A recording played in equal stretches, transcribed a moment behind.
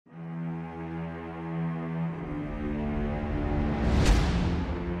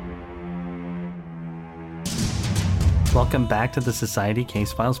Welcome back to the Society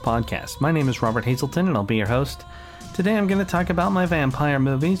Case Files podcast. My name is Robert Hazelton, and I'll be your host. Today I'm going to talk about my vampire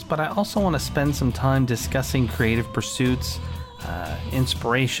movies, but I also want to spend some time discussing creative pursuits,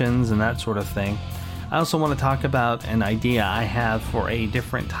 inspirations, and that sort of thing. I also want to talk about an idea I have for a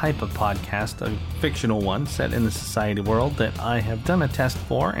different type of podcast, a fictional one set in the society world that I have done a test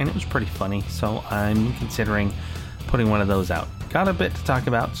for, and it was pretty funny, so I'm considering putting one of those out. Got a bit to talk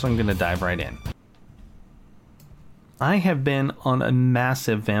about, so I'm going to dive right in. I have been on a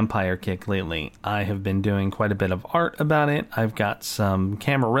massive vampire kick lately. I have been doing quite a bit of art about it. I've got some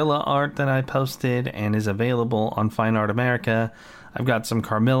Camarilla art that I posted and is available on Fine Art America. I've got some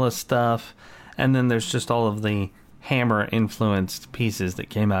Carmilla stuff, and then there's just all of the Hammer-influenced pieces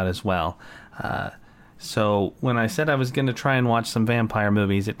that came out as well. So when I said I was going to try and watch some vampire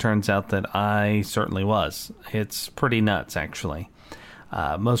movies, it turns out that I certainly was. It's pretty nuts, actually.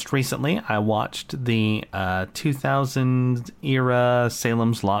 Most recently, I watched the 2000-era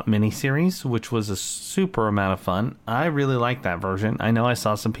Salem's Lot miniseries, which was a super amount of fun. I really like that version. I know I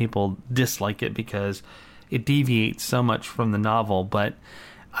saw some people dislike it because it deviates so much from the novel, but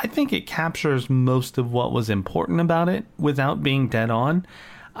I think it captures most of what was important about it without being dead on.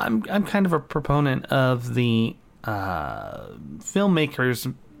 I'm kind of a proponent of the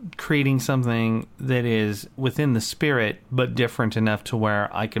filmmakers creating something that is within the spirit but different enough to where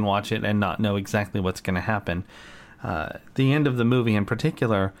I can watch it and not know exactly what's going to happen. The end of the movie in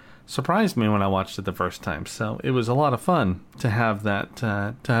particular surprised me when I watched it the first time, so it was a lot of fun to have that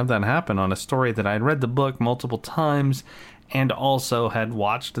happen on a story that I'd read the book multiple times and also had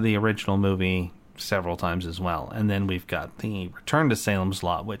watched the original movie several times as well. And then we've got the Return to Salem's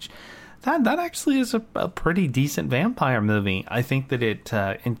Lot, which that actually is a pretty decent vampire movie. I think that it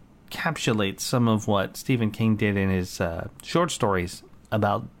encapsulates some of what Stephen King did in his short stories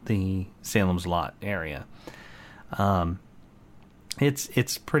about the Salem's Lot area.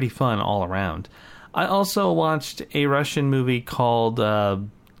 It's pretty fun all around. I also watched a Russian movie called,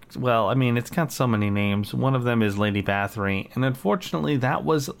 it's got so many names. One of them is Lady Bathory, and unfortunately that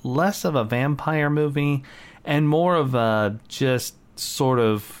was less of a vampire movie and more of a just sort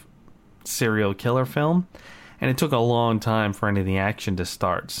of serial killer film, and it took a long time for any of the action to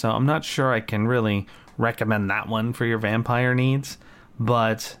start, so I'm not sure I can really recommend that one for your vampire needs,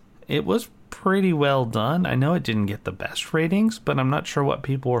 but it was pretty well done. I know it didn't get the best ratings, but I'm not sure what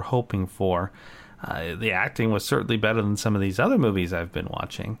people were hoping for. The acting was certainly better than some of these other movies I've been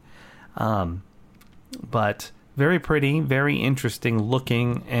watching, but very pretty, very interesting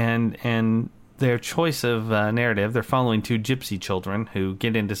looking, and their choice of narrative, they're following two gypsy children who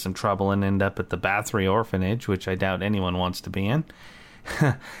get into some trouble and end up at the Bathory orphanage, which I doubt anyone wants to be in.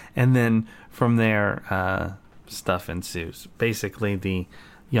 And then from there, stuff ensues. Basically, the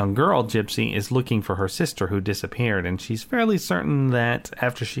young girl, Gypsy, is looking for her sister who disappeared, and she's fairly certain that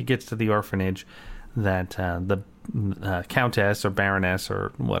after she gets to the orphanage, that the Countess or Baroness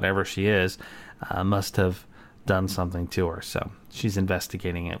or whatever she is must have done something to her, so she's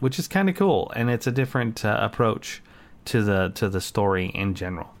investigating it, which is kind of cool, and it's a different approach to the story in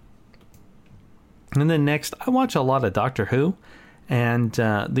general. And then next, I watch a lot of Doctor Who, and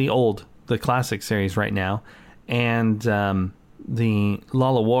the classic series right now, and the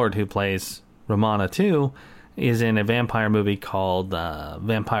Lalla Ward, who plays Romana too, is in a vampire movie called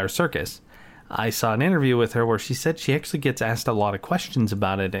Vampire Circus. I saw an interview with her where she said she actually gets asked a lot of questions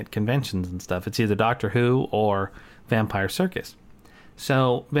about it at conventions and stuff. It's either Doctor Who or Vampire Circus.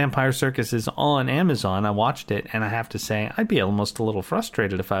 So Vampire Circus is on Amazon. I watched it, and I have to say I'd be almost a little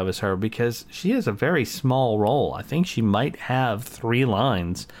frustrated if I was her because she has a very small role. I think she might have 3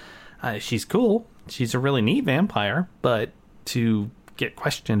 lines. She's cool. She's a really neat vampire, but to get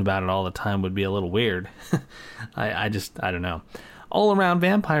questioned about it all the time would be a little weird. I don't know. All around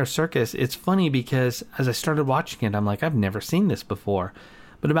Vampire Circus, it's funny because as I started watching it, I'm like, I've never seen this before.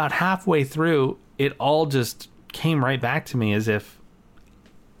 But about halfway through, it all just came right back to me as if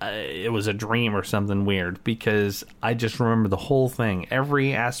it was a dream or something weird, because I just remember the whole thing.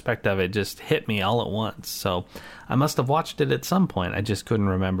 Every aspect of it just hit me all at once. So I must have watched it at some point. I just couldn't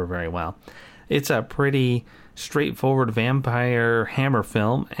remember very well. It's a pretty straightforward vampire Hammer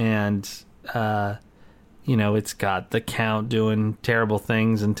film, and it's got the Count doing terrible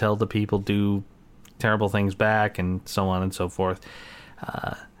things until the people do terrible things back, and so on and so forth.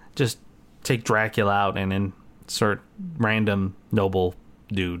 Just take Dracula out and insert random noble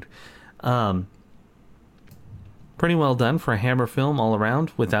dude. Pretty well done for a Hammer film all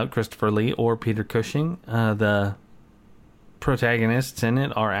around, without Christopher Lee or Peter Cushing. The protagonists in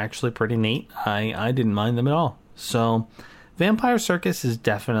it are actually pretty neat. I didn't mind them at all. So Vampire Circus is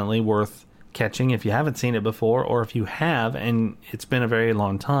definitely worth catching if you haven't seen it before, or if you have and it's been a very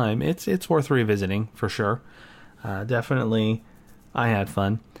long time, it's worth revisiting for sure. Definitely, I had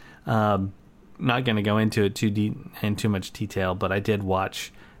fun. Not going to go into it in too much detail, but I did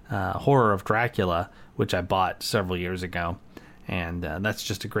watch Horror of Dracula, which I bought several years ago, and that's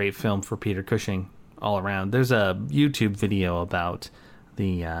just a great film for Peter Cushing all around. There's a YouTube video about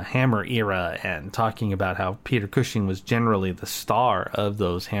the Hammer era and talking about how Peter Cushing was generally the star of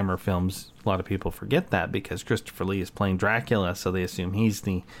those Hammer films. A lot of people forget that because Christopher Lee is playing Dracula, so they assume he's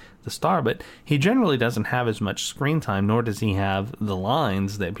the star, but he generally doesn't have as much screen time, nor does he have the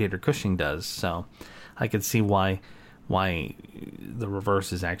lines that Peter Cushing does. So I could see why the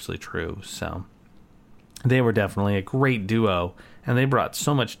reverse is actually true. So they were definitely a great duo, and they brought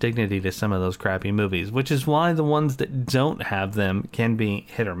so much dignity to some of those crappy movies, which is why the ones that don't have them can be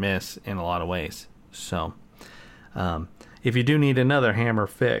hit or miss in a lot of ways. So if you do need another Hammer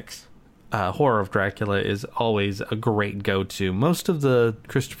fix, Horror of Dracula is always a great go-to. Most of the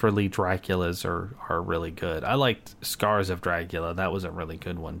Christopher Lee Draculas are really good. I liked Scars of Dracula. That was a really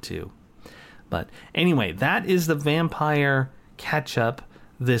good one too. But anyway, that is the vampire catch-up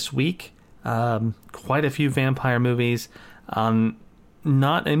this week. Quite a few vampire movies.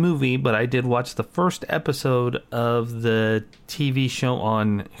 Not a movie, but I did watch the first episode of the TV show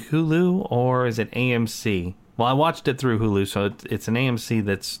on Hulu, or is it AMC? Well, I watched it through Hulu, so it's an AMC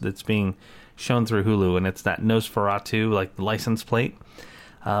that's being shown through Hulu, and it's that Nosferatu, like the license plate,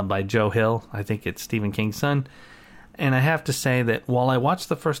 by Joe Hill. I think it's Stephen King's son. And I have to say that while I watched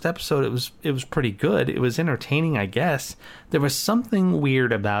the first episode, it was pretty good. It was entertaining, I guess. There was something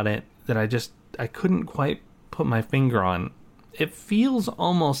weird about it that I couldn't quite put my finger on. It feels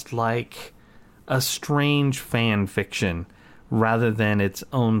almost like a strange fan fiction rather than its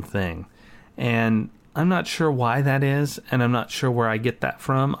own thing. And I'm not sure why that is, and I'm not sure where I get that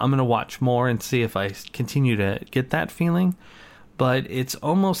from. I'm going to watch more and see if I continue to get that feeling. But it's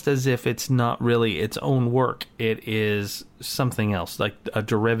almost as if it's not really its own work. It is something else, like a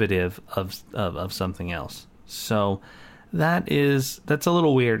derivative of something else. So that's a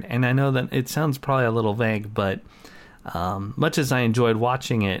little weird, and I know that it sounds probably a little vague, but much as I enjoyed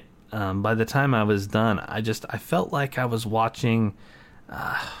watching it, by the time I was done, I felt like I was watching.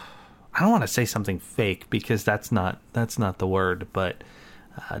 I don't want to say something fake because that's not the word, but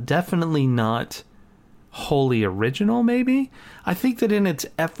definitely not wholly original. Maybe I think that in its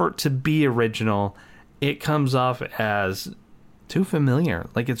effort to be original, it comes off as too familiar.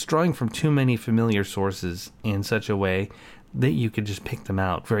 Like it's drawing from too many familiar sources in such a way that you could just pick them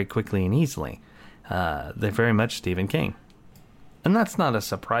out very quickly and easily. They're very much Stephen King. And that's not a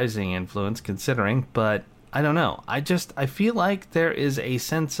surprising influence considering, but I don't know. I feel like there is a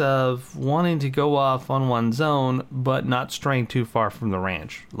sense of wanting to go off on one's own, but not straying too far from the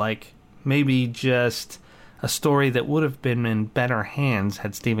ranch. Like maybe just a story that would have been in better hands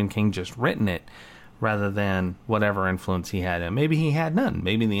had Stephen King just written it, rather than whatever influence he had. And maybe he had none.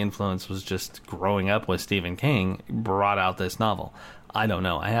 Maybe the influence was just growing up with Stephen King brought out this novel. I don't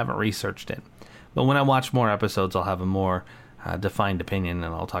know. I haven't researched it. But when I watch more episodes, I'll have a more defined opinion,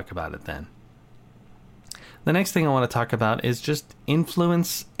 and I'll talk about it then. The next thing I want to talk about is just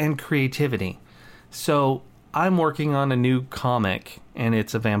influence and creativity. So I'm working on a new comic, and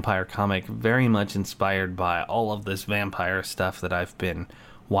it's a vampire comic, very much inspired by all of this vampire stuff that I've been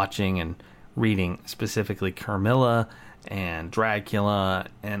watching and reading, specifically Carmilla and Dracula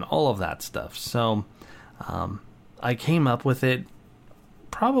and all of that stuff. So I came up with it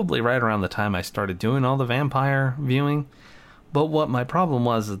probably right around the time I started doing all the vampire viewing. But what my problem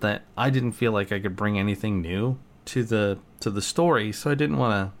was is that I didn't feel like I could bring anything new to the story, so I didn't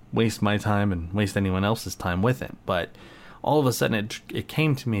want to waste my time and waste anyone else's time with it. But all of a sudden it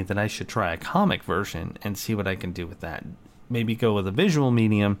came to me that I should try a comic version and see what I can do with that. Maybe go with a visual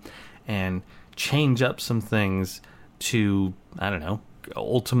medium and change up some things to, I don't know,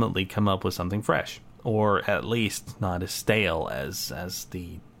 ultimately come up with something fresh, or at least not as stale as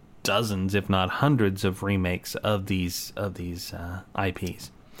the dozens, if not hundreds, of remakes of these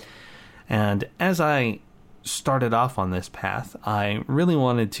IPs. And as I started off on this path, I really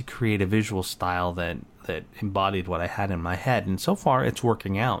wanted to create a visual style that embodied what I had in my head, and so far it's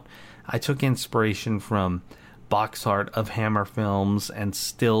working out. I took inspiration from box art of Hammer films and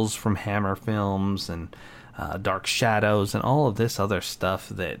stills from Hammer films and Dark Shadows and all of this other stuff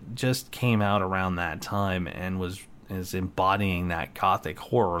that just came out around that time and is embodying that gothic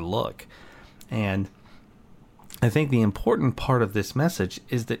horror look. And I think the important part of this message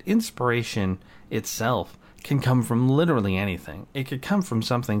is that inspiration itself can come from literally anything. It could come from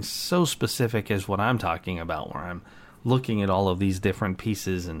something so specific as what I'm talking about, where I'm looking at all of these different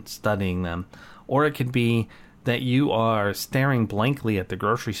pieces and studying them. Or it could be that you are staring blankly at the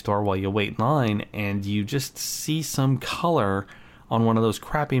grocery store while you wait in line and you just see some color on one of those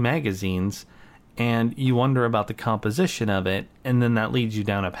crappy magazines and you wonder about the composition of it, and then that leads you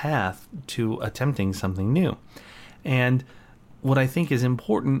down a path to attempting something new. And what I think is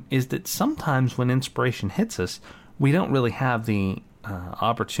important is that sometimes when inspiration hits us, we don't really have the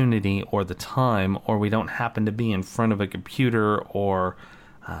opportunity or the time, or we don't happen to be in front of a computer or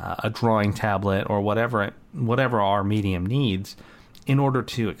a drawing tablet or whatever our medium needs in order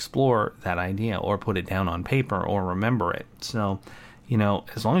to explore that idea or put it down on paper or remember it. So,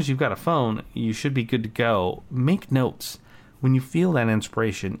 as long as you've got a phone, you should be good to go. Make notes. When you feel that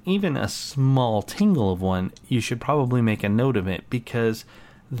inspiration, even a small tingle of one, you should probably make a note of it, because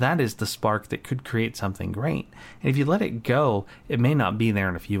that is the spark that could create something great. And if you let it go, it may not be there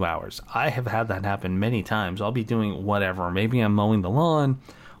in a few hours. I have had that happen many times. I'll be doing whatever. Maybe I'm mowing the lawn,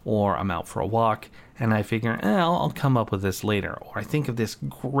 or I'm out for a walk, and I figure, I'll come up with this later. Or I think of this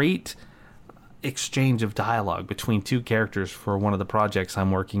great exchange of dialogue between two characters for one of the projects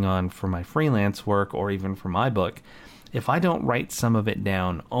I'm working on for my freelance work, or even for my book. If I don't write some of it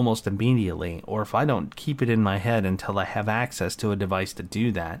down almost immediately, or if I don't keep it in my head until I have access to a device to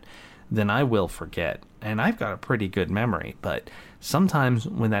do that, then I will forget. And I've got a pretty good memory, but sometimes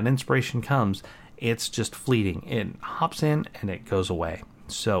when that inspiration comes, it's just fleeting. It hops in and it goes away.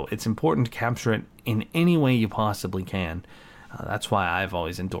 So it's important to capture it in any way you possibly can. That's why I've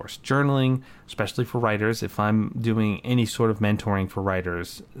always endorsed journaling, especially for writers. If I'm doing any sort of mentoring for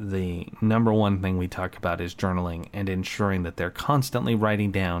writers, the number one thing we talk about is journaling and ensuring that they're constantly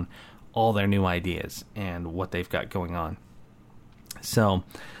writing down all their new ideas and what they've got going on. So,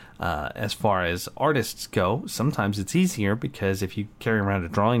 as far as artists go, sometimes it's easier because if you carry around a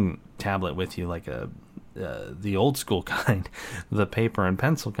drawing tablet with you, like the old school kind, the paper and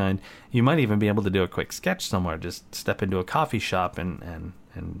pencil kind, you might even be able to do a quick sketch somewhere. Just step into a coffee shop and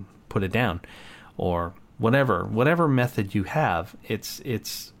put it down, or whatever method you have.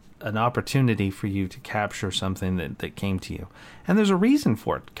 It's an opportunity for you to capture something that came to you, and there's a reason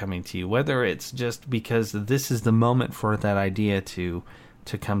for it coming to you. Whether it's just because this is the moment for that idea to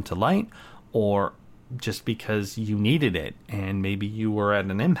come to light, or just because you needed it and maybe you were at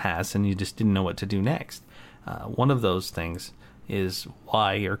an impasse and you just didn't know what to do next. One of those things is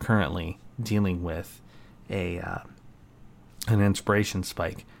why you're currently dealing with an inspiration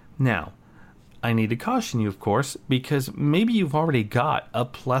spike. Now, I need to caution you, of course, because maybe you've already got a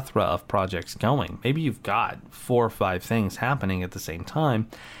plethora of projects going. Maybe you've got 4 or 5 things happening at the same time,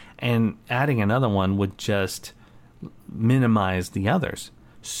 and adding another one would just minimize the others.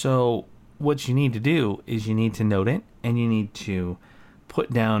 So what you need to do is you need to note it, and you need to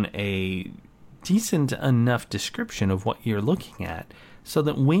put down a decent enough description of what you're looking at so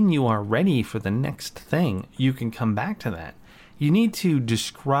that when you are ready for the next thing, you can come back to that. You need to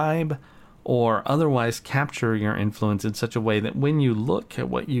describe or otherwise capture your influence in such a way that when you look at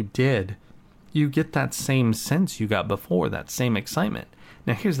what you did, you get that same sense you got before, that same excitement.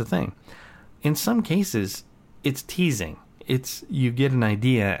 Now, here's the thing. In some cases, it's teasing. You get an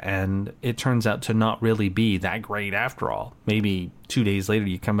idea and it turns out to not really be that great after all. Maybe 2 days later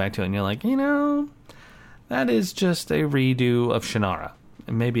you come back to it and you're like, that is just a redo of Shannara.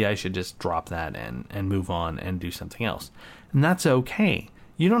 And maybe I should just drop that and move on and do something else. And that's okay.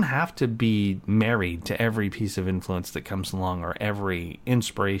 You don't have to be married to every piece of influence that comes along or every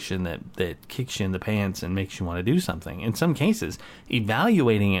inspiration that kicks you in the pants and makes you want to do something. In some cases,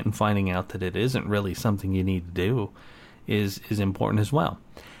 evaluating it and finding out that it isn't really something you need to do is important as well.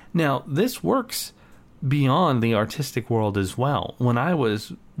 Now, this works beyond the artistic world as well. When I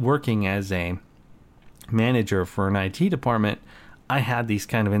was working as a manager for an IT department, I had these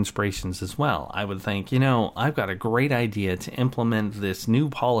kind of inspirations as well. I would think, I've got a great idea to implement this new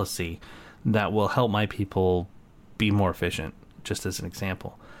policy that will help my people be more efficient, just as an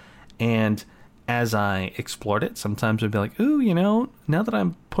example. And as I explored it, sometimes I'd be like, now that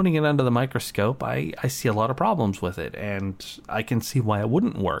I'm putting it under the microscope, I see a lot of problems with it, and I can see why it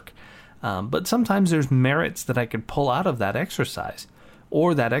wouldn't work. But sometimes there's merits that I could pull out of that exercise,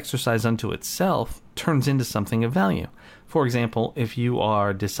 or that exercise unto itself turns into something of value. For example, if you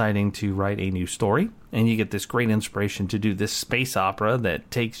are deciding to write a new story, and you get this great inspiration to do this space opera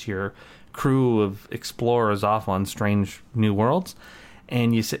that takes your crew of explorers off on strange new worlds,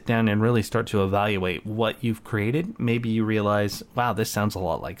 and you sit down and really start to evaluate what you've created, maybe you realize, wow, this sounds a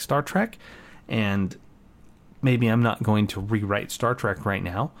lot like Star Trek, and maybe I'm not going to rewrite Star Trek right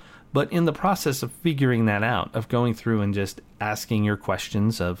now, But in the process of figuring that out, of going through and just asking your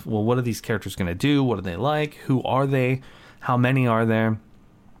questions of, well, what are these characters going to do? What are they like? Who are they? How many are there?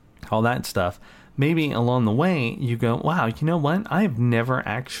 All that stuff. Maybe along the way, you go, wow, you know what? I've never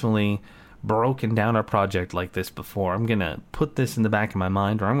actually broken down a project like this before. I'm going to put this in the back of my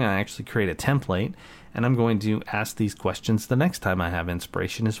mind, or I'm going to actually create a template, and I'm going to ask these questions the next time I have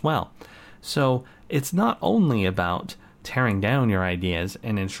inspiration as well. So it's not only about tearing down your ideas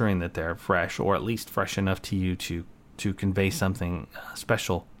and ensuring that they're fresh, or at least fresh enough to you to convey something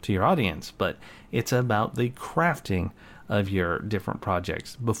special to your audience, but it's about the crafting of your different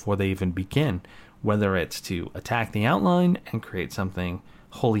projects before they even begin, whether it's to attack the outline and create something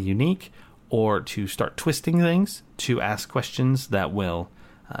wholly unique, or to start twisting things, to ask questions that will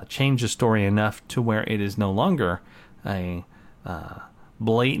change the story enough to where it is no longer a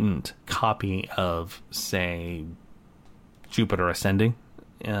blatant copy of, say, Jupiter Ascending,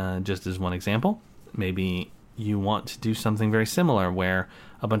 just as one example. Maybe you want to do something very similar where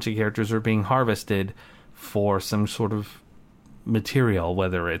a bunch of characters are being harvested for some sort of material,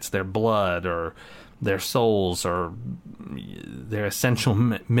 whether it's their blood or their souls or their essential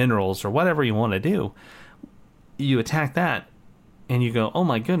minerals or whatever you want to do. You attack that and you go, oh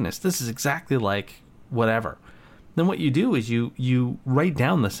my goodness, this is exactly like whatever. Then what you do is you write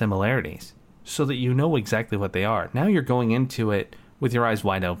down the similarities so that you know exactly what they are. Now you're going into it with your eyes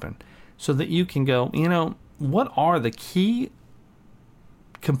wide open so that you can go, what are the key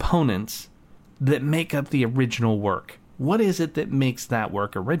components that make up the original work? What is it that makes that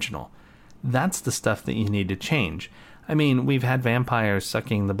work original? That's the stuff that you need to change. I mean, we've had vampires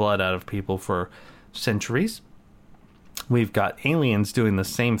sucking the blood out of people for centuries. We've got aliens doing the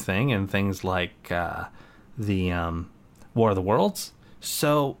same thing in things like the War of the Worlds.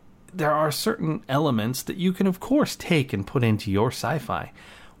 So there are certain elements that you can, of course, take and put into your sci-fi.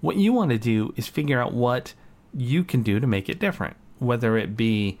 What you want to do is figure out what you can do to make it different. Whether it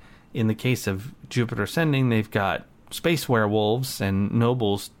be, in the case of Jupiter Ascending, they've got space werewolves and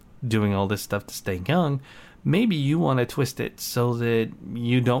nobles doing all this stuff to stay young. Maybe you want to twist it so that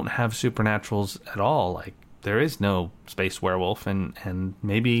you don't have supernaturals at all. Like, there is no space werewolf, and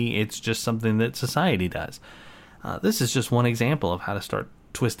maybe it's just something that society does. This is just one example of how to start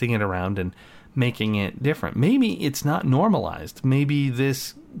twisting it around and making it different. Maybe it's not normalized. Maybe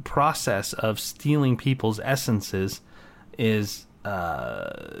this process of stealing people's essences is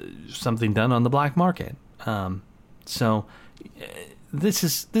something done on the black market. So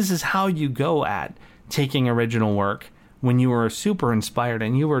this is how you go at taking original work when you were super inspired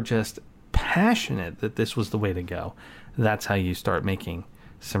and you were just passionate that this was the way to go. That's how you start making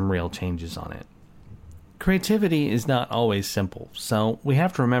some real changes on it. Creativity is not always simple, so we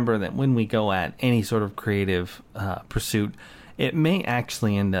have to remember that when we go at any sort of creative pursuit, it may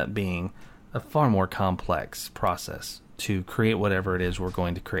actually end up being a far more complex process to create whatever it is we're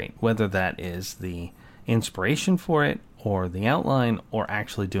going to create, whether that is the inspiration for it or the outline or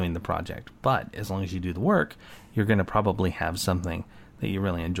actually doing the project. But as long as you do the work, you're going to probably have something that you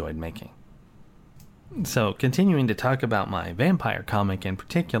really enjoyed making. So continuing to talk about my vampire comic in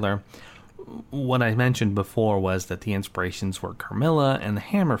particular, what I mentioned before was that the inspirations were Carmilla and the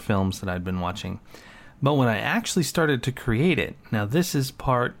Hammer films that I'd been watching. But when I actually started to create it, now this is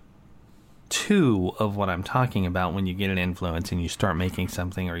part 2 of what I'm talking about when you get an influence and you start making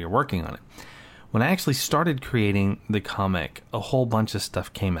something or you're working on it. When I actually started creating the comic, a whole bunch of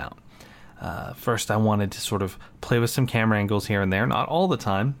stuff came out. First, I wanted to sort of play with some camera angles here and there, not all the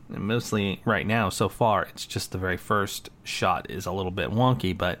time. And mostly right now, so far, it's just the very first shot is a little bit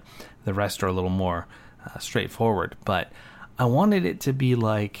wonky, but the rest are a little more straightforward. But I wanted it to be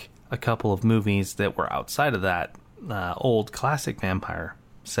like a couple of movies that were outside of that old classic vampire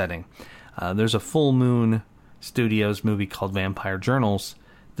setting. There's a Full Moon Studios movie called Vampire Journals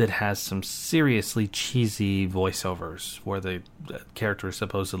that has some seriously cheesy voiceovers where the character is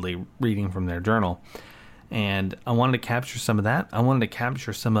supposedly reading from their journal. And I wanted to capture some of that. I wanted to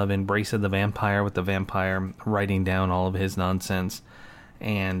capture some of Embrace of the Vampire with the vampire writing down all of his nonsense.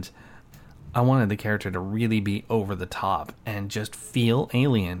 And I wanted the character to really be over the top and just feel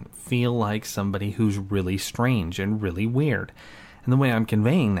alien, feel like somebody who's really strange and really weird. And the way I'm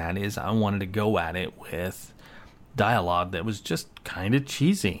conveying that is I wanted to go at it with dialogue that was just kind of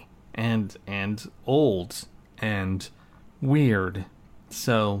cheesy and old and weird.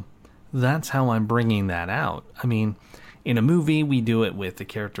 So that's how I'm bringing that out. I mean, in a movie, we do it with the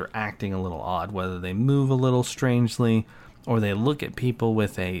character acting a little odd, whether they move a little strangely or they look at people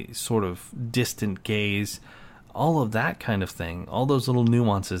with a sort of distant gaze, all of that kind of thing, all those little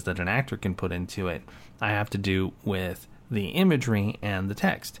nuances that an actor can put into it, I have to do with the imagery and the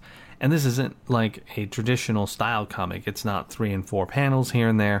text. And this isn't like a traditional style comic. It's not 3 and 4 panels here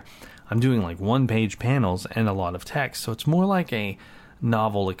and there. I'm doing like 1-page panels and a lot of text. So it's more like a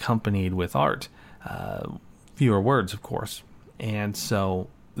novel accompanied with art. Fewer words, of course. And so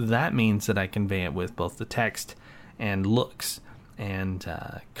that means that I convey it with both the text and looks and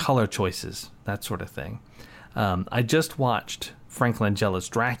color choices, that sort of thing. I just watched Frank Langella's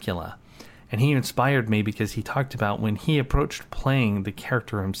Dracula, and he inspired me because he talked about when he approached playing the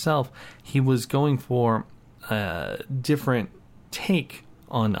character himself, he was going for a different take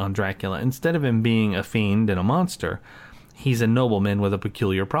on Dracula. Instead of him being a fiend and a monster, he's a nobleman with a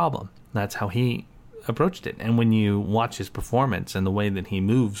peculiar problem. That's how he approached it. And when you watch his performance and the way that he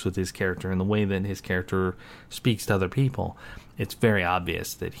moves with his character and the way that his character speaks to other people, it's very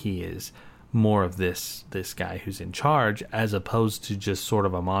obvious that he is more of this guy who's in charge as opposed to just sort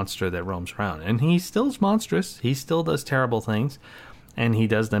of a monster that roams around. And he still is monstrous. He still does terrible things, and he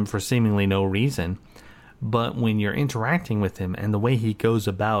does them for seemingly no reason. But when you're interacting with him and the way he goes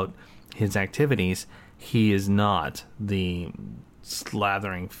about his activities, he is not the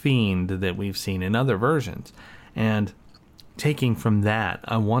slathering fiend that we've seen in other versions. And taking from that,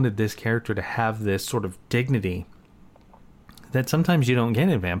 I wanted this character to have this sort of dignity that sometimes you don't get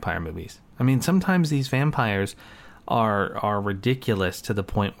in vampire movies. I mean, sometimes these vampires are ridiculous to the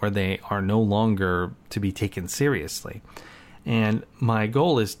point where they are no longer to be taken seriously. And my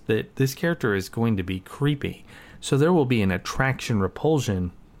goal is that this character is going to be creepy. So there will be an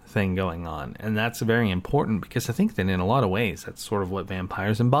attraction-repulsion thing going on. And that's very important because I think that in a lot of ways, that's sort of what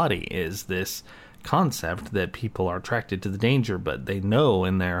vampires embody, is this concept that people are attracted to the danger, but they know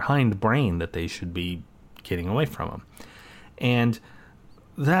in their hind brain that they should be getting away from them. And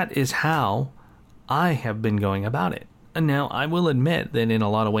that is how I have been going about it. And now, I will admit that in a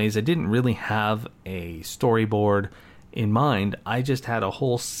lot of ways, I didn't really have a storyboard in mind. I just had a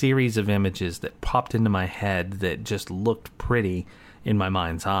whole series of images that popped into my head that just looked pretty in my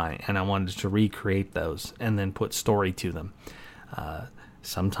mind's eye. And I wanted to recreate those and then put story to them.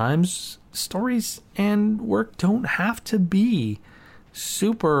 Sometimes stories and work don't have to be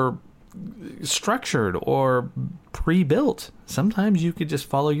super structured or pre-built. Sometimes you could just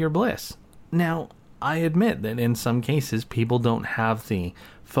follow your bliss. Now, I admit that in some cases people don't have the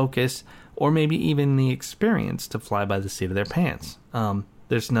focus or maybe even the experience to fly by the seat of their pants.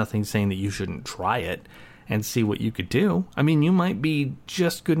 There's nothing saying that you shouldn't try it and see what you could do. I mean, you might be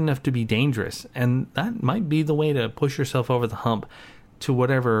just good enough to be dangerous, and that might be the way to push yourself over the hump to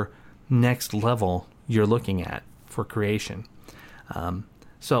whatever next level you're looking at for creation.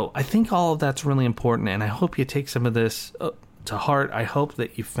 So I think all of that's really important, and I hope you take some of this to heart. I hope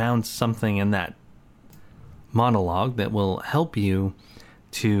that you found something in that monologue that will help you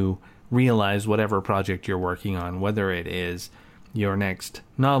to realize whatever project you're working on, whether it is your next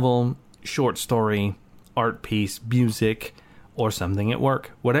novel, short story, art piece, music, or something at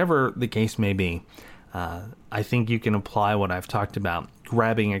work. Whatever the case may be, I think you can apply what I've talked about,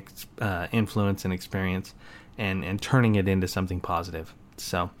 grabbing influence and experience and turning it into something positive.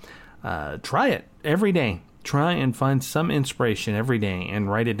 So try it every day. Try and find some inspiration every day and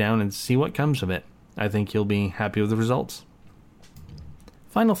write it down and see what comes of it. I think you'll be happy with the results.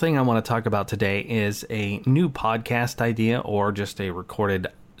 Final thing I want to talk about today is a new podcast idea or just a recorded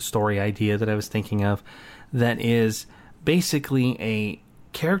story idea that I was thinking of that is basically a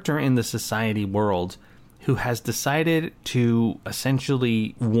character in the society world who has decided to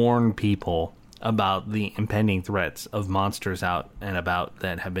essentially warn people about the impending threats of monsters out and about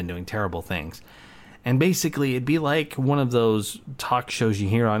that have been doing terrible things. And basically, it'd be like one of those talk shows you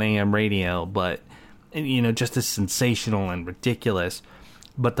hear on AM radio, but, you know, just as sensational and ridiculous,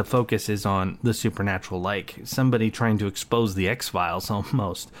 but the focus is on the supernatural, like somebody trying to expose the X-Files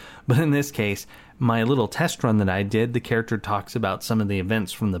almost. But in this case, my little test run that I did, the character talks about some of the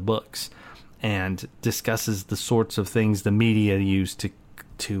events from the books and discusses the sorts of things the media used to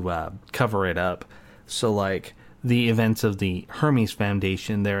cover it up. So like the events of the Hermes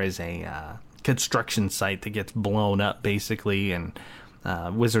Foundation, there is a construction site that gets blown up basically, and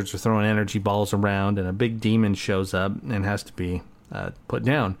wizards are throwing energy balls around, and a big demon shows up and has to be put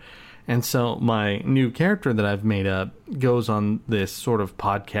down. And so my new character that I've made up goes on this sort of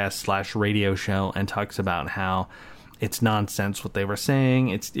podcast / radio show and talks about how it's nonsense what they were saying.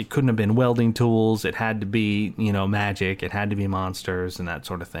 It couldn't have been welding tools. It had to be, magic. It had to be monsters and that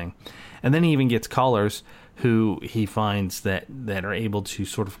sort of thing. And then he even gets callers who he finds that are able to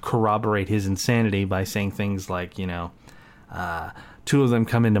sort of corroborate his insanity by saying things like, 2 of them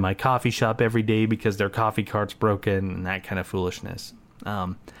come into my coffee shop every day because their coffee cart's broken and that kind of foolishness.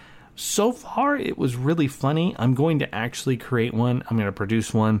 So far, it was really funny. I'm going to actually create one. I'm going to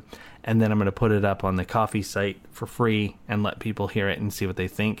produce one, and then I'm going to put it up on the Coffee site for free and let people hear it and see what they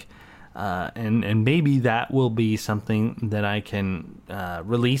think. And maybe that will be something that I can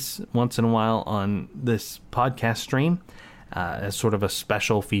release once in a while on this podcast stream as sort of a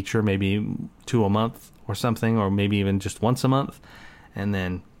special feature, maybe 2 a month or something, or maybe even just once a month. And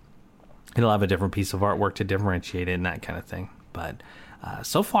then it'll have a different piece of artwork to differentiate it and that kind of thing. But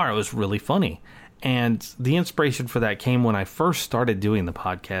so far, it was really funny. And the inspiration for that came when I first started doing the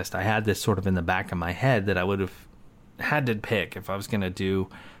podcast. I had this sort of in the back of my head that I would have had to pick if I was going to do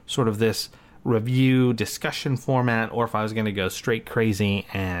sort of this review discussion format, or if I was going to go straight crazy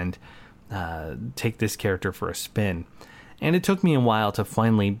and take this character for a spin. And it took me a while to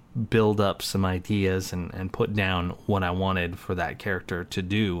finally build up some ideas and put down what I wanted for that character to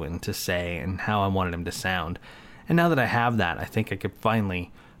do and to say and how I wanted him to sound. And now that I have that, I think I could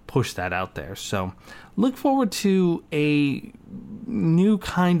finally push that out there. So look forward to a new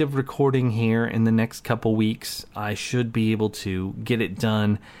kind of recording here in the next couple weeks. I should be able to get it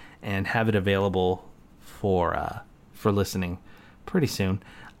done and have it available for listening pretty soon.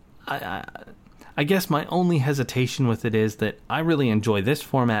 I guess my only hesitation with it is that I really enjoy this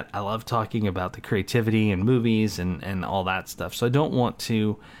format. I love talking about the creativity and movies and all that stuff. So I don't want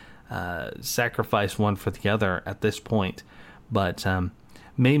to sacrifice one for the other at this point. But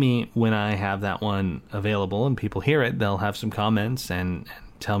maybe when I have that one available and people hear it, they'll have some comments and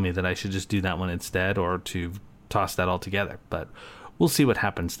tell me that I should just do that one instead, or to toss that all together. But we'll see what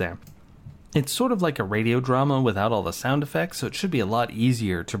happens there. It's sort of like a radio drama without all the sound effects, so it should be a lot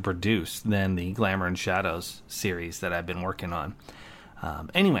easier to produce than the Glamour and Shadows series that I've been working on.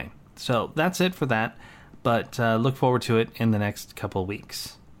 Anyway, so that's it for that, but look forward to it in the next couple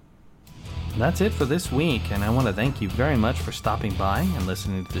weeks. That's it for this week, and I want to thank you very much for stopping by and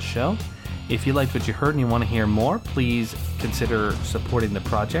listening to the show. If you liked what you heard and you want to hear more, please consider supporting the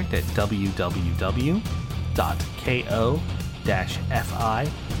project at www.ko-fi.com,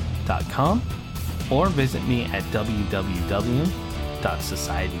 or visit me at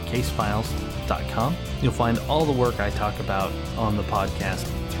www.societycasefiles.com. You'll find all the work I talk about on the podcast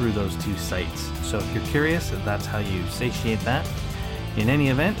through those two sites. So if you're curious, that's how you satiate that. In any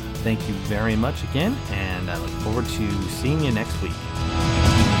event, thank you very much again, and I look forward to seeing you next week.